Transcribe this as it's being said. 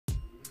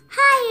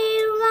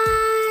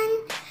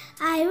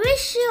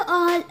wish you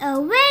all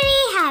a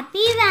very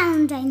happy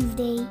Valentine's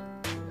Day.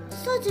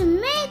 So to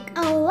make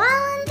a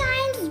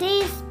Valentine's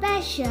Day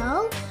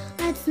special,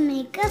 let's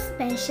make a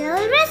special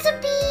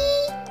recipe.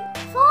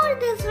 For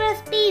this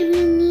recipe,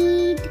 we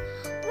need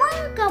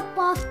 1 cup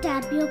of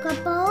tapioca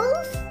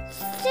pearls.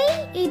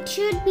 See, it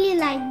should be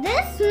like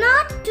this,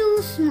 not too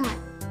small.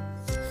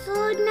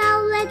 So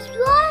now let's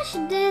wash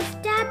this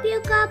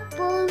tapioca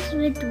pearls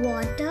with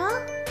water.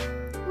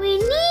 We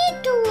need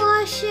to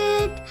wash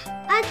it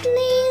at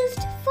least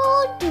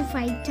 4 to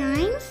 5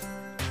 times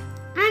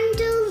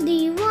until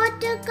the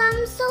water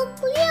comes so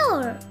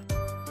clear.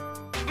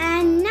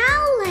 And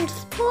now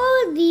let's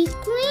pour the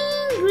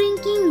clean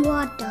drinking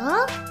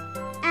water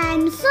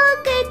and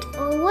soak it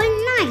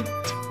overnight.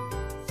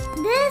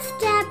 These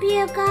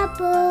tapioca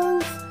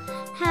pearls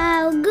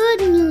have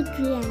good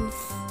nutrients.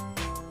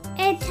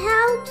 It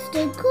helps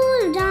to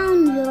cool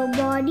down your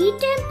body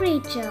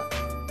temperature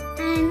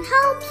and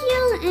helps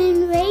you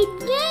in weight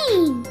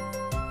gain.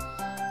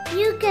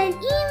 You can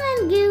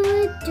even give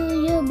it to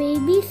your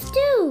babies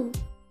too.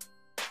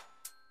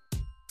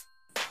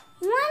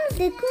 Once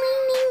the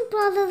cleaning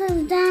process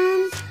is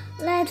done,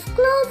 let's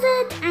close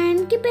it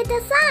and keep it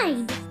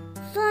aside.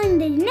 So in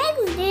the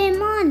next day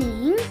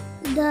morning,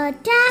 the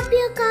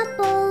tapioca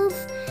pearls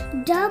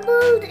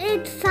doubled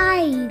its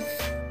size,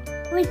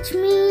 which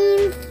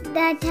means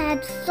that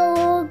had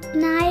soaked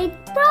night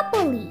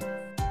properly.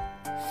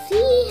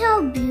 See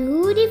how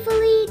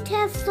beautifully it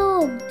has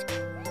soaked.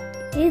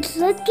 It's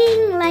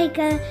looking like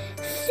a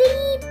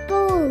sea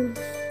pearls,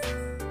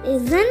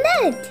 isn't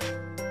it?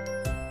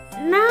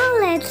 Now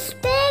let's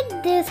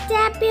take this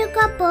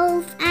tapioca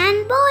pearls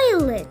and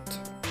boil it.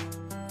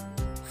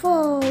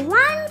 For 1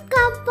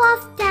 cup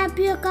of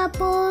tapioca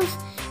pearls,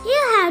 you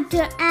have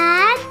to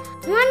add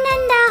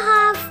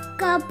 1.5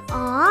 cup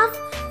of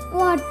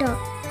water.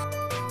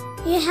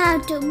 You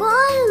have to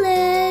boil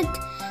it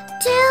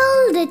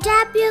till the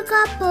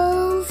tapioca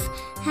pearls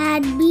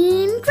had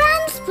been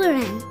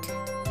transparent.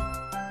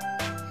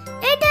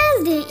 It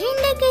is the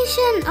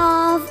indication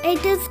of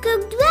it is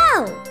cooked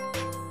well.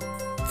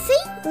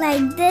 See,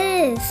 like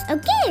this,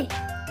 okay?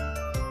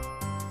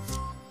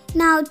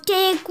 Now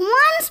take 1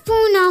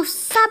 spoon of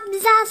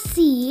sabza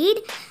seed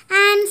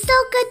and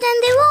soak it in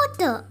the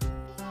water.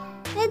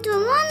 It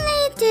will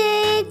only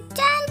take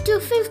 10 to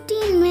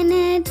 15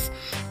 minutes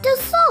to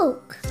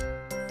soak.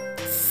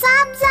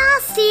 Sabza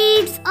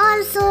seeds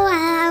also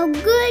have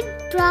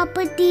good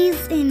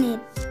properties in it.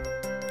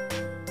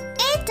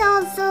 It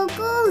also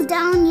cools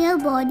down your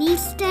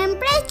body's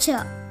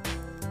temperature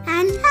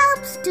and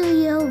helps to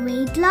your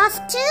weight loss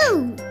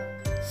too.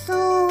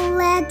 So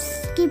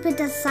let's keep it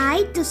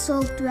aside to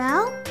soak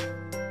well.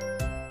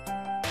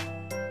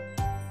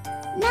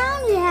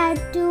 Now we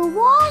have to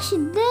wash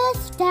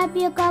this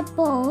tapioca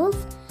pearls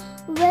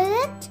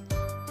with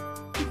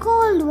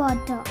cold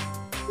water.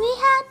 We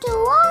have to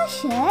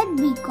wash it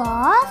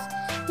because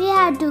we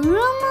have to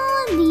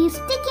remove the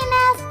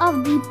stickiness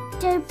of the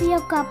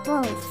tapioca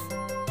pearls.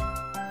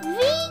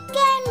 We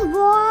can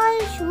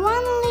wash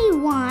only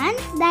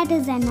once, that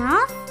is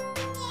enough,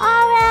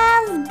 or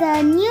else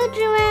the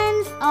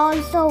nutrients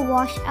also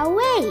wash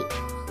away.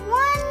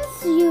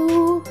 Once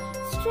you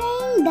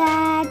strain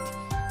that,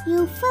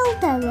 you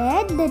filter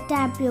it, the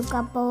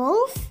tapioca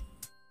pearls.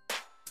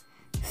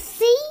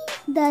 See,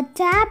 the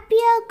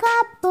tapioca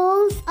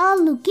pearls are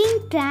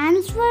looking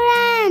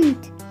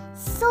transparent.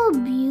 So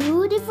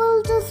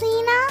beautiful to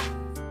see now.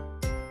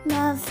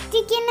 The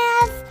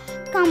stickiness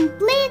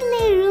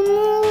completely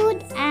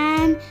removed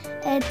and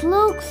it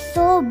looks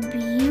so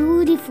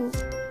beautiful.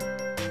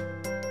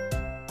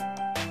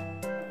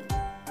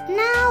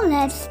 Now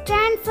let's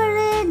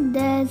transfer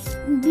this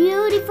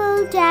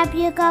beautiful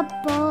tapioca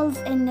pearls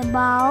in the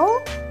bowl.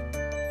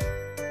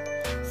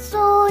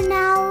 So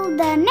now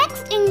the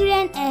next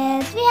ingredient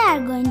is we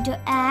are going to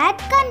add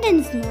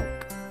condensed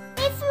milk.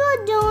 If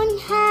you don't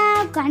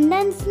have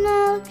condensed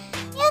milk,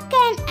 you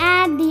can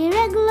add the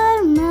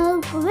regular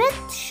milk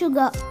with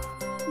sugar.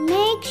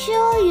 Make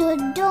sure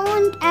you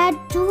don't add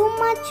too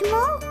much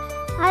milk,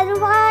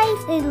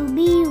 otherwise it will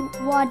be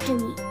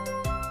watery.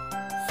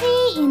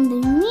 See, in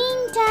the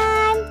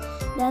meantime,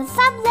 the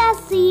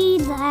sabza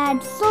seeds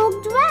had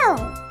soaked well.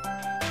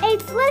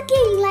 It's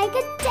looking like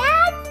a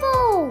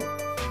tadpole.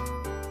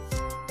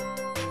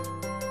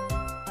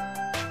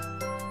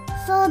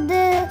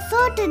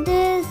 So to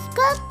this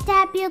cooked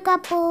tapioca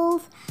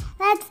pearls,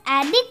 let's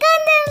add the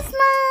condensed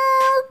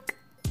milk.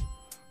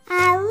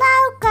 I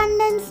love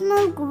condensed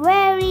milk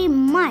very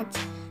much.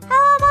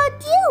 How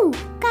about you?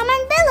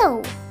 Comment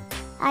below.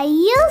 I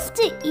used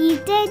to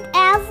eat it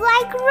as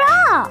like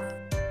raw.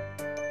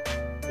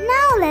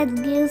 Now let's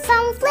give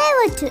some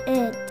flavor to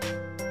it.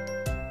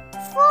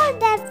 For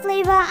that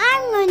flavor,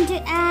 I'm going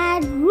to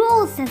add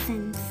rose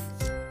essence.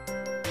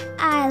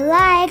 I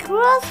like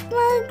rose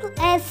milk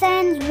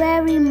essence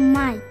very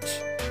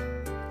much.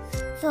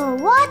 So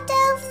what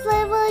else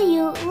flavor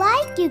you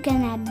like, you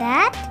can add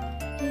that.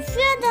 If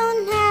you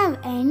don't have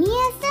any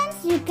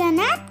essence, you can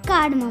add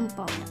cardamom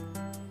powder.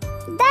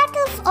 That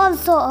is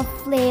also a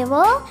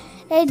flavor.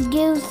 It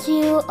gives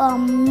you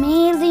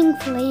amazing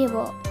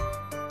flavor.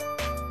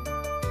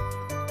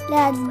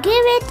 Let's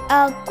give it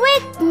a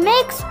quick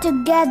mix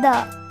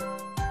together.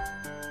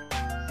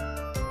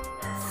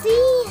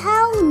 See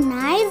how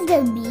nice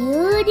the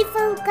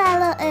beautiful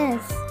color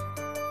is.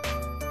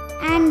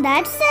 And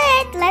that's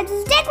it.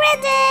 Let's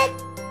decorate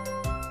it.